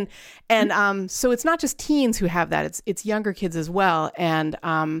what I mean? And so it's not just teens who have that. It's younger kids as well. And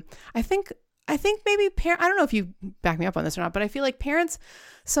I think I think maybe I don't know if you back me up on this or not, but I feel like parents,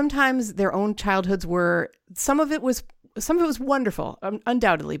 sometimes their own childhoods were, some of it was wonderful,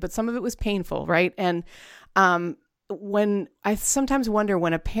 undoubtedly, but some of it was painful, right? And when I sometimes wonder,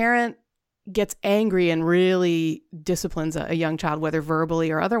 when a parent gets angry and really disciplines a young child, whether verbally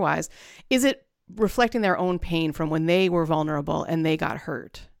or otherwise, is it reflecting their own pain from when they were vulnerable and they got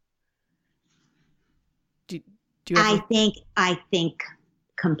hurt? Do you ever... I think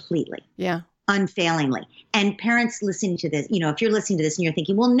completely. Yeah. Unfailingly. And parents listening to this, if you're listening to this and you're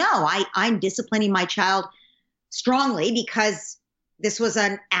thinking, well, no, I'm disciplining my child strongly because this was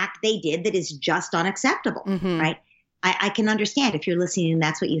an act they did that is just unacceptable, right? I can understand if you're listening and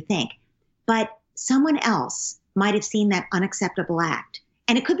that's what you think. But someone else might have seen that unacceptable act.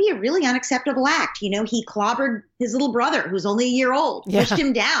 And it could be a really unacceptable act. He clobbered his little brother who's only a year old, pushed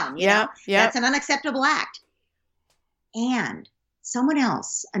him down. You know? That's an unacceptable act. And someone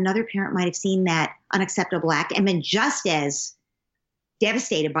else, another parent, might have seen that unacceptable act and been just as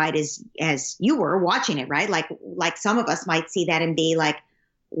devastated by it as you were watching it, right? Like some of us might see that and be like,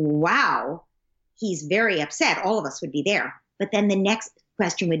 wow, he's very upset. All of us would be there. But then the next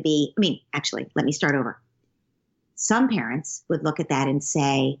question would be, actually, let me start over. Some parents would look at that and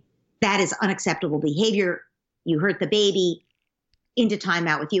say, that is unacceptable behavior. You hurt the baby, into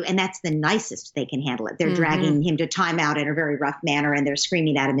timeout with you. And that's the nicest they can handle it. They're dragging him to timeout in a very rough manner and they're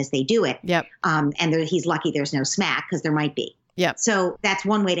screaming at him as they do it. Yep. And he's lucky there's no smack because there might be. Yep. So that's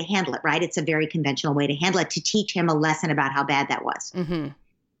one way to handle it, right? It's a very conventional way to handle it, to teach him a lesson about how bad that was.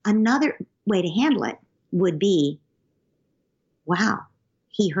 Another way to handle it would be, wow,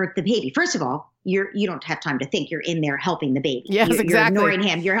 he hurt the baby. First of all, you don't have time to think. You're in there helping the baby. Yes, you're exactly. ignoring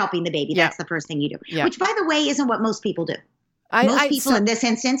him. You're helping the baby. Yep. That's the first thing you do. Yep. Which, by the way, isn't what most people do. Most people in this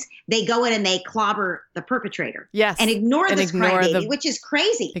instance, they go in and they clobber the perpetrator. Yes. And ignore this crybaby, which is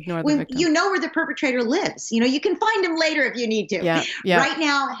crazy. Ignore the victim. You know where the perpetrator lives. You can find him later if you need to. Yeah. Yeah. Right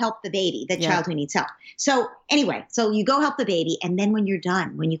now, help the baby, the child who needs help. So anyway, so you go help the baby. And then when you're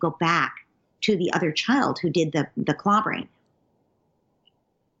done, when you go back to the other child who did the clobbering,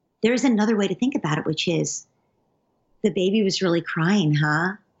 there's another way to think about it, which is, the baby was really crying,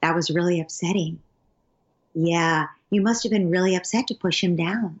 huh? That was really upsetting. Yeah, you must have been really upset to push him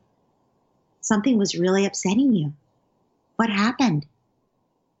down. Something was really upsetting you. What happened?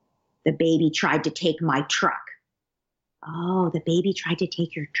 The baby tried to take my truck. Oh, the baby tried to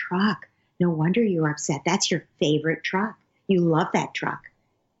take your truck. No wonder you were upset. That's your favorite truck. You love that truck.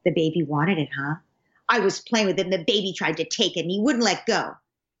 The baby wanted it, huh? I was playing with it and the baby tried to take it and he wouldn't let go,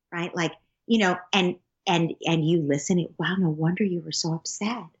 right? And you listen. Wow, no wonder you were so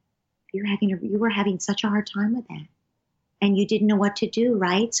upset. You were having such a hard time with that. And you didn't know what to do,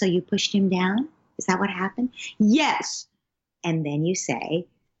 right? So you pushed him down? Is that what happened? Yes. And then you say,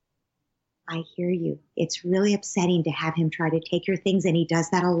 I hear you. It's really upsetting to have him try to take your things, and he does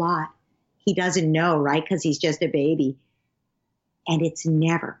that a lot. He doesn't know, right? Because he's just a baby. And it's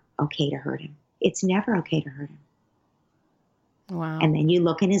never okay to hurt him. It's never okay to hurt him. Wow. And then you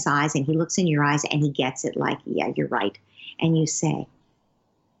look in his eyes, and he looks in your eyes, and he gets it like, yeah, you're right. And you say,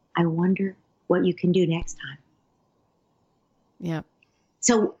 I wonder what you can do next time. Yeah.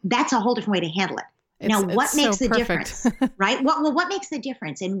 So that's a whole different way to handle it. Now, what makes the difference, right? What makes the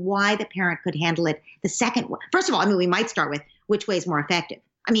difference, and why the parent could handle it the second one? First of all, we might start with which way is more effective.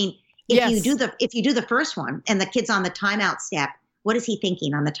 If you do the first one and the kid's on the timeout step, what is he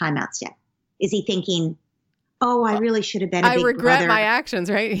thinking on the timeout step? Is he thinking, oh, I really should have been a big brother. I regret my actions,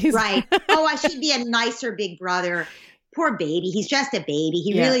 right? Right. Oh, I should be a nicer big brother. Poor baby. He's just a baby.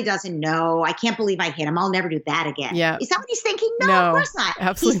 He really doesn't know. I can't believe I hit him. I'll never do that again. Yeah. Is that what he's thinking? No, of course not.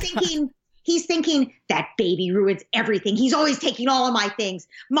 Absolutely He's thinking that baby ruins everything. He's always taking all of my things.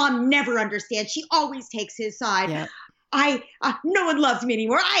 Mom never understands. She always takes his side. Yeah. No one loves me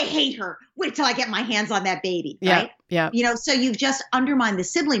anymore. I hate her. Wait till I get my hands on that baby. Yeah. Right? Yeah. So you've just undermined the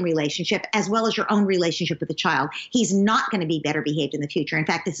sibling relationship as well as your own relationship with the child. He's not going to be better behaved in the future. In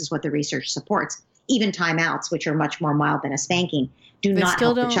fact, this is what the research supports. Even timeouts, which are much more mild than a spanking, do not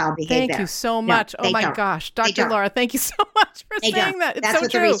help the child behave better. Thank you so much. No, oh my gosh. Dr. Laura, thank you so much for saying that. It's That's so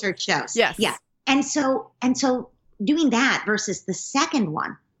what true. the research shows. Yes. Yeah. And so doing that versus the second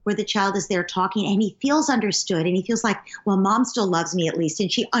one, where the child is there talking and he feels understood and he feels like, well, mom still loves me at least,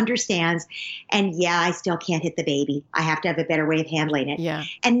 and she understands. And yeah, I still can't hit the baby. I have to have a better way of handling it. Yeah.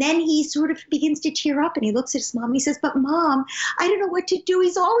 And then he sort of begins to tear up and he looks at his mom and he says, but mom, I don't know what to do.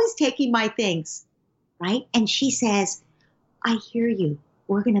 He's always taking my things. Right? And she says, I hear you.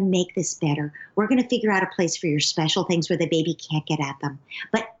 We're going to make this better. We're going to figure out a place for your special things where the baby can't get at them.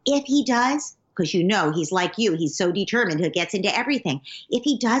 But if he does, because you know he's like you. He's so determined. He gets into everything. If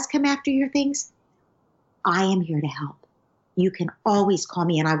he does come after your things, I am here to help. You can always call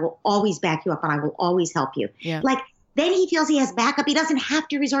me and I will always back you up and I will always help you. Yeah. Like, then he feels he has backup. He doesn't have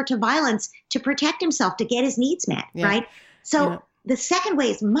to resort to violence to protect himself, to get his needs met, right? So the second way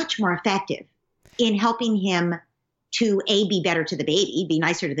is much more effective in helping him to A, be better to the baby, be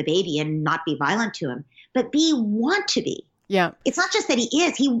nicer to the baby and not be violent to him, but B, want to be. Yeah. It's not just that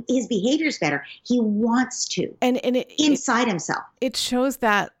his behavior is better. He wants to. And inside himself. It shows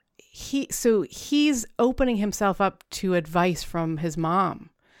that he's opening himself up to advice from his mom.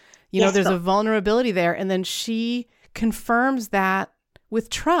 You know, there's a vulnerability there. And then she confirms that with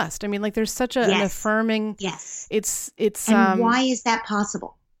trust. I mean, like there's such an affirming. Yes. It's and why is that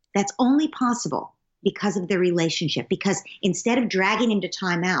possible? That's only possible because of the relationship. Because instead of dragging him to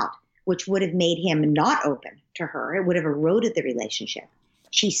time out, which would have made him not open to her, it would have eroded the relationship.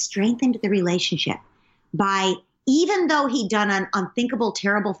 She strengthened the relationship by, even though he'd done an unthinkable,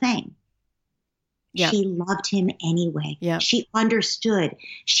 terrible thing, she loved him anyway. Yeah. She understood.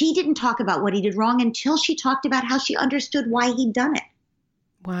 She didn't talk about what he did wrong until she talked about how she understood why he'd done it.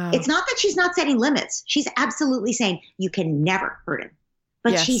 Wow. It's not that she's not setting limits. She's absolutely saying, you can never hurt him.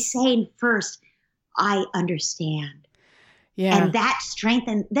 But she's saying first, I understand. Yeah. And that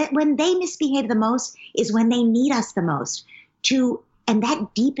strengthens, that when they misbehave the most is when they need us the most and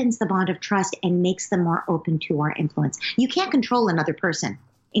that deepens the bond of trust and makes them more open to our influence. You can't control another person,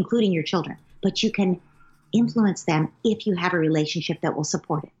 including your children, but you can influence them if you have a relationship that will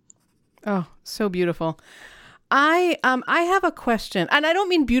support it. Oh, so beautiful. I have a question, and I don't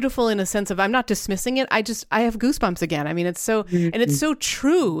mean beautiful in a sense of I'm not dismissing it. I have goosebumps again. I mean, it's so, and it's so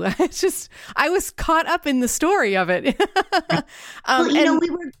true. It's just, I was caught up in the story of it.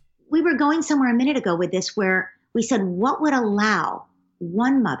 We were going somewhere a minute ago with this where we said, what would allow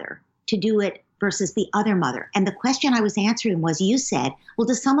one mother to do it versus the other mother? And the question I was answering was, you said, well,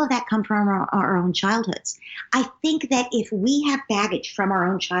 does some of that come from our own childhoods? I think that if we have baggage from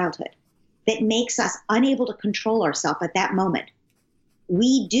our own childhood that makes us unable to control ourselves at that moment,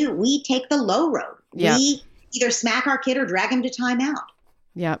 we take the low road. Yep. We either smack our kid or drag him to time out.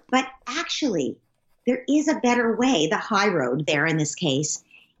 Yeah. But actually, there is a better way. The high road there in this case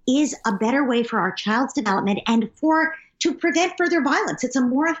is a better way for our child's development and to prevent further violence. It's a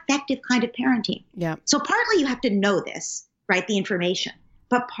more effective kind of parenting. Yeah. So partly you have to know this, right? The information,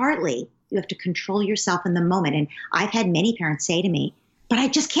 but partly you have to control yourself in the moment. And I've had many parents say to me, but I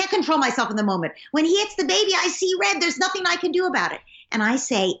just can't control myself in the moment. When he hits the baby, I see red. There's nothing I can do about it. And I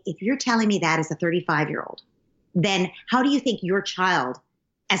say, if you're telling me that as a 35-year-old, then how do you think your child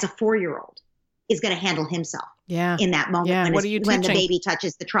as a 4-year-old is going to handle himself in that moment when the baby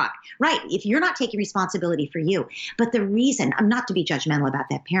touches the truck? Right. If you're not taking responsibility for you. But the reason, I'm not to be judgmental about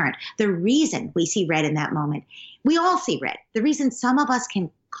that parent, the reason we see red in that moment, we all see red. The reason some of us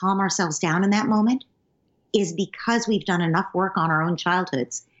can calm ourselves down in that moment is because we've done enough work on our own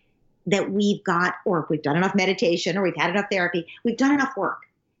childhoods that we've got, or if we've done enough meditation or we've had enough therapy, we've done enough work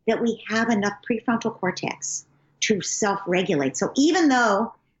that we have enough prefrontal cortex to self-regulate. So even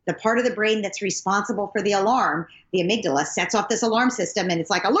though the part of the brain that's responsible for the alarm, the amygdala, sets off this alarm system and it's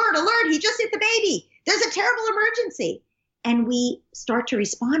like, alert, alert, he just hit the baby. There's a terrible emergency. And we start to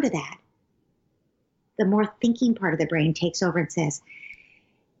respond to that. The more thinking part of the brain takes over and says,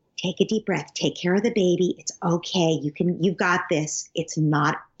 take a deep breath, take care of the baby. It's okay. You've got this. It's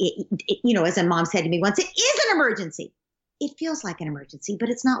not, as a mom said to me once, it is an emergency. It feels like an emergency, but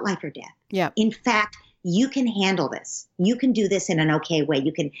it's not life or death. Yeah. In fact, you can handle this. You can do this in an okay way.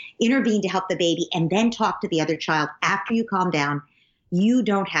 You can intervene to help the baby and then talk to the other child after you calm down. You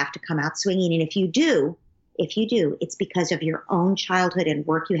don't have to come out swinging. And if you do, it's because of your own childhood and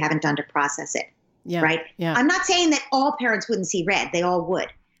work you haven't done to process it. Yeah. Right? Yeah. I'm not saying that all parents wouldn't see red. They all would.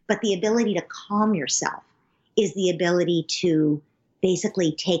 But the ability to calm yourself is the ability to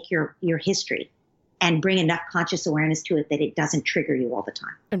basically take your history and bring enough conscious awareness to it that it doesn't trigger you all the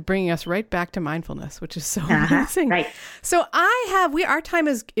time. And bringing us right back to mindfulness, which is so amazing. Right. So our time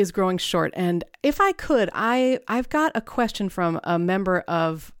is growing short. And if I could, I've got a question from a member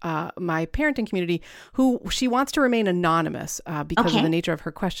of my parenting community who she wants to remain anonymous because of the nature of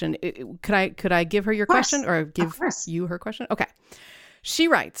her question. Could I give her your question or give you her question? Okay. She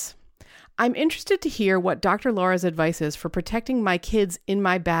writes, I'm interested to hear what Dr. Laura's advice is for protecting my kids in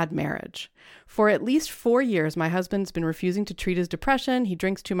my bad marriage. For at least 4 years, my husband's been refusing to treat his depression. He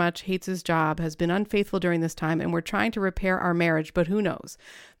drinks too much, hates his job, has been unfaithful during this time, and we're trying to repair our marriage, but who knows?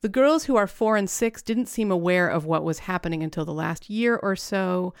 The girls who are 4 and 6 didn't seem aware of what was happening until the last year or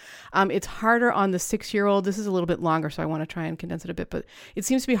so. It's harder on the 6-year-old. This is a little bit longer, so I want to try and condense it a bit, but it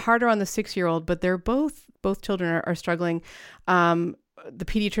seems to be harder on the 6-year-old, but they're both children are struggling. The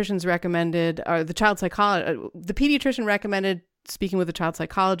pediatrician's recommended, or the pediatrician recommended speaking with a child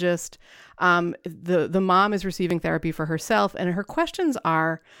psychologist. The mom is receiving therapy for herself, and her questions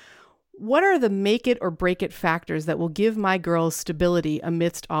are, what are the make it or break it factors that will give my girls stability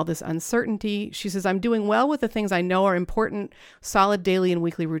amidst all this uncertainty? She says, I'm doing well with the things I know are important, solid daily and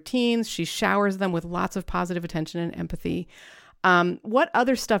weekly routines. She showers them with lots of positive attention and empathy. What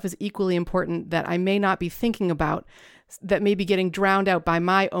other stuff is equally important that I may not be thinking about that may be getting drowned out by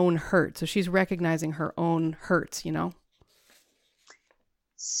my own hurt? So she's recognizing her own hurts, you know?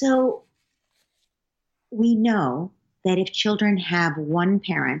 So we know that if children have one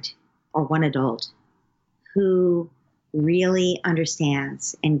parent or one adult who really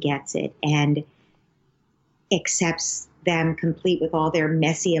understands and gets it and accepts them complete with all their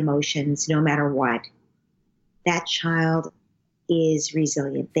messy emotions, no matter what, that child is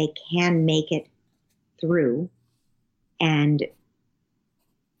resilient. They can make it through, and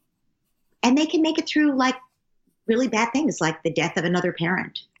they can make it through like really bad things like the death of another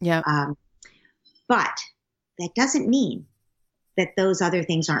parent. Yeah. But that doesn't mean that those other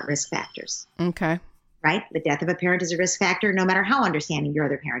things aren't risk factors. Okay. Right? The death of a parent is a risk factor, no matter how understanding your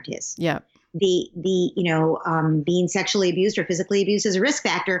other parent is. Yeah. Being sexually abused or physically abused is a risk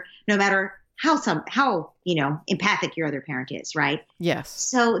factor, no matter how empathic your other parent is, right? Yes.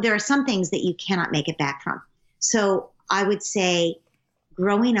 So there are some things that you cannot make it back from. So I would say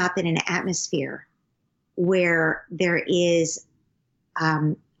growing up in an atmosphere where there is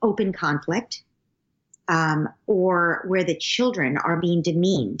open conflict, or where the children are being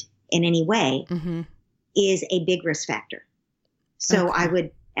demeaned in any way, mm-hmm. is a big risk factor. So Okay. I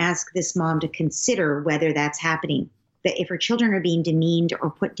would ask this mom to consider whether that's happening, that if her children are being demeaned or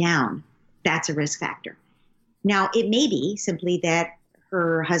put down, that's a risk factor. Now, it may be simply that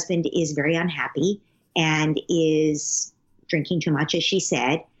her husband is very unhappy and is drinking too much, as she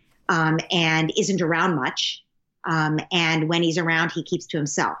said, and isn't around much. And when he's around, he keeps to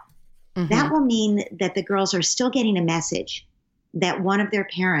himself. Mm-hmm. That will mean that the girls are still getting a message that one of their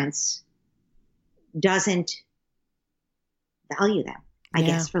parents doesn't value them, I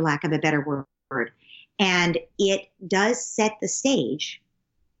guess, for lack of a better word. And it does set the stage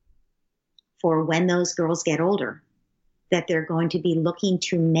for when those girls get older, that they're going to be looking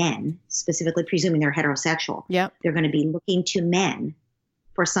to men, specifically presuming they're heterosexual. Yep. They're going to be looking to men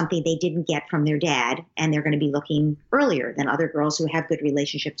for something they didn't get from their dad, and they're going to be looking earlier than other girls who have good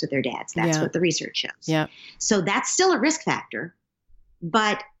relationships with their dads. That's what the research shows. Yeah. So that's still a risk factor,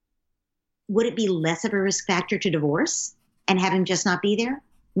 but would it be less of a risk factor to divorce and have him just not be there?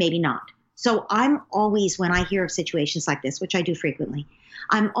 Maybe not. So I'm always, when I hear of situations like this, which I do frequently,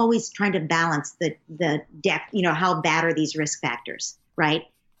 I'm always trying to balance the depth, how bad are these risk factors, right?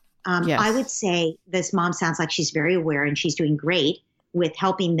 Yes. I would say this mom sounds like she's very aware and she's doing great with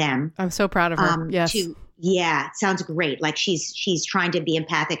helping them. I'm so proud of her. Yes. It sounds great. Like she's trying to be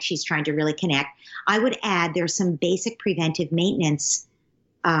empathic. She's trying to really connect. I would add there's some basic preventive maintenance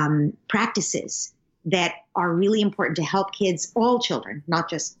practices that are really important to help kids, all children, not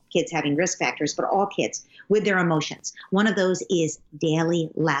just kids having risk factors, but all kids with their emotions. One of those is daily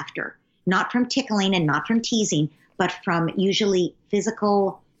laughter, not from tickling and not from teasing, but from usually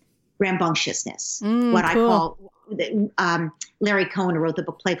physical rambunctiousness. What I call, Larry Cohen, who wrote the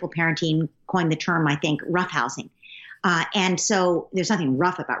book Playful Parenting, coined the term, I think, roughhousing. And so there's nothing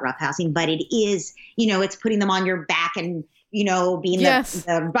rough about roughhousing, but it is, it's putting them on your back and, being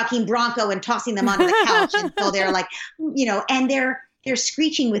the bucking bronco and tossing them onto the couch. And so they're like, and they're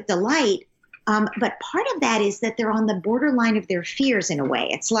screeching with delight. But part of that is that they're on the borderline of their fears in a way.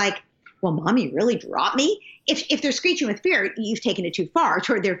 It's like, well, Mommy really dropped me. If they're screeching with fear, you've taken it too far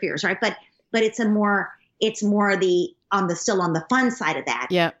toward their fears, right? But it's more still on the fun side of that.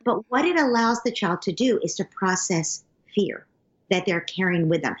 Yeah. But what it allows the child to do is to process fear that they're carrying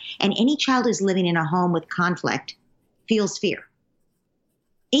with them. And any child who's living in a home with conflict feels fear,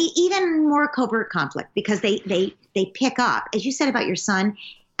 even more covert conflict, because they pick up, as you said about your son,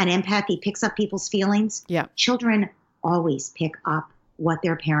 an empath, he picks up people's feelings. Yeah. Children always pick up what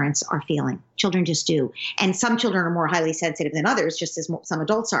their parents are feeling. Children just do. And some children are more highly sensitive than others, just as some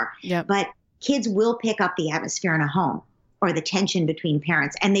adults are. Yeah. But kids will pick up the atmosphere in a home or the tension between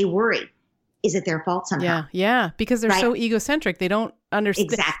parents, and they worry is it their fault somehow? Yeah, because they're so egocentric. They don't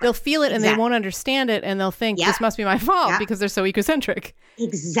understand. Exactly. They'll feel it and they won't understand it, and they'll think this must be my fault because they're so egocentric.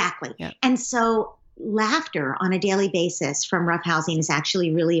 Exactly. Yeah. And so laughter on a daily basis from roughhousing is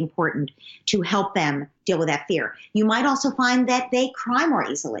actually really important to help them deal with that fear. You might also find that they cry more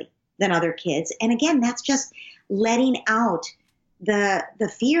easily than other kids. And again, that's just letting out the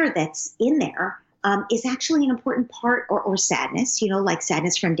fear that's in there. Is actually an important part, or sadness, like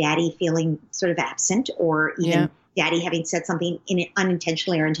sadness from daddy feeling sort of absent, or even daddy having said something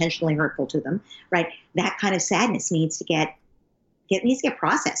unintentionally or intentionally hurtful to them, right? That kind of sadness needs to get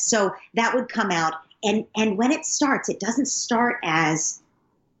processed. So that would come out. And when it starts, it doesn't start as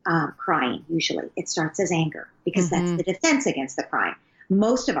crying, usually. It starts as anger, because that's the defense against the crying.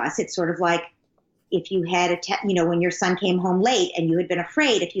 Most of us, it's sort of like if you had, when your son came home late and you had been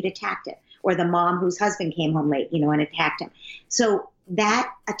afraid if you'd attacked it, or the mom whose husband came home late, and attacked him. So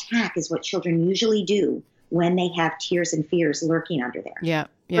that attack is what children usually do when they have tears and fears lurking under there. Yeah.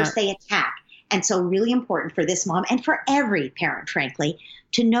 First they attack. And so really important for this mom and for every parent, frankly,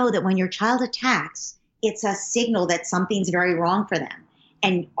 to know that when your child attacks, it's a signal that something's very wrong for them.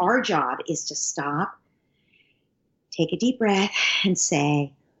 And our job is to stop, take a deep breath, and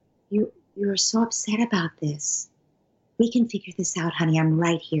say, you're so upset about this. We can figure this out, honey. I'm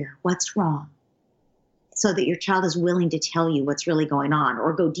right here. What's wrong? So that your child is willing to tell you what's really going on,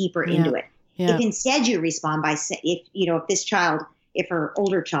 or go deeper into it. Yeah. If instead you respond by saying, if her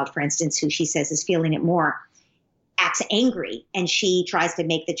older child, for instance, who she says is feeling it more, acts angry and she tries to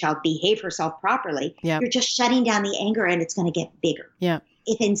make the child behave herself properly, you're just shutting down the anger and it's going to get bigger. Yeah.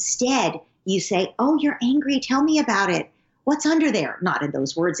 If instead you say, oh, you're angry, tell me about it. What's under there? Not in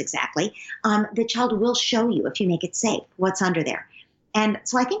those words exactly. The child will show you, if you make it safe, what's under there. And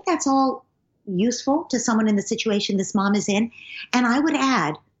so I think that's all useful to someone in the situation this mom is in. And I would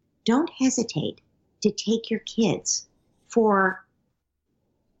add, don't hesitate to take your kids for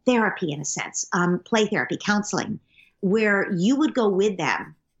therapy, in a sense, play therapy, counseling, where you would go with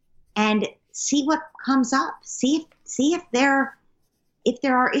them and see what comes up. See if there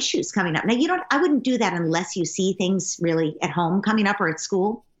are issues coming up. Now, I wouldn't do that unless you see things really at home coming up or at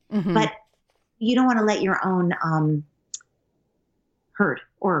school, but you don't want to let your own hurt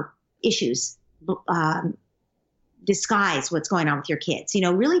or issues disguise what's going on with your kids.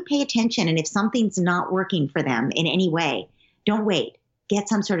 Really pay attention. And if something's not working for them in any way, don't wait. Get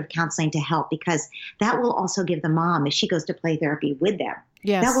some sort of counseling to help, because that will also give the mom, if she goes to play therapy with them,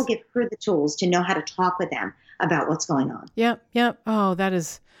 that will give her the tools to know how to talk with them about what's going on. Yep. Oh, that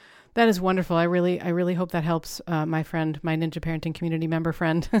is wonderful. I really hope that helps my friend, my Ninja Parenting Community member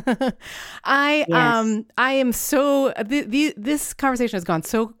friend. I am so, this conversation has gone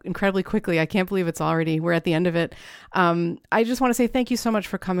so incredibly quickly. I can't believe we're at the end of it. I just want to say thank you so much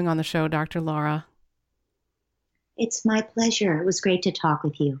for coming on the show, Dr. Laura. It's my pleasure. It was great to talk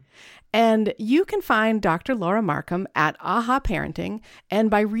with you. And you can find Dr. Laura Markham at Aha Parenting, and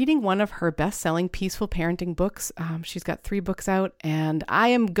by reading one of her best-selling Peaceful Parenting books. She's got 3 books out, and I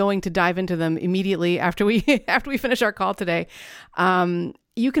am going to dive into them immediately after we finish our call today.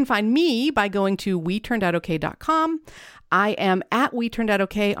 You can find me by going to WeTurnedOutOK.com. I am at We Turned Out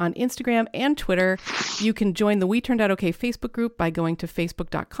Okay on Instagram and Twitter. You can join the We Turned Out Okay Facebook group by going to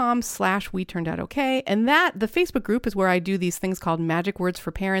facebook.com/We Turned Out Okay. And the Facebook group is where I do these things called Magic Words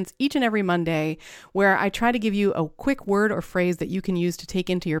for Parents each and every Monday, where I try to give you a quick word or phrase that you can use to take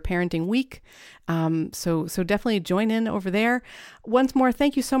into your parenting week. So definitely join in over there. Once more,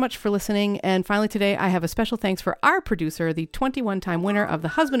 thank you so much for listening. And finally today, I have a special thanks for our producer, the 21-time winner of the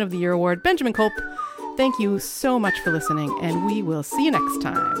Husband of the Year Award, Benjamin Culp. Thank you so much for listening, and we will see you next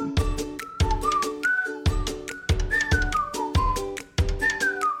time.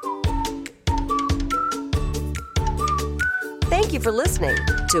 Thank you for listening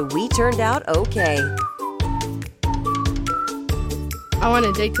to We Turned Out Okay. I want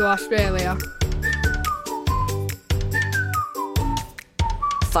a date to Australia.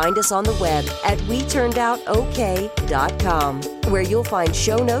 Find us on the web at WeTurnedOutOK.com, where you'll find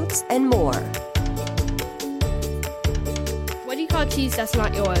show notes and more. What do you call cheese that's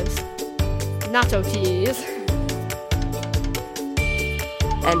not yours? Nacho cheese.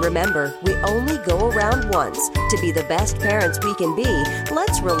 And remember, we only go around once. To be the best parents we can be,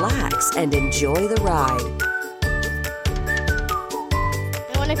 let's relax and enjoy the ride.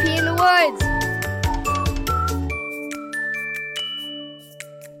 I want to pee in the woods.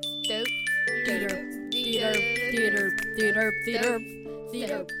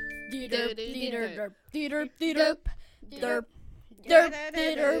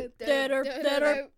 Derp.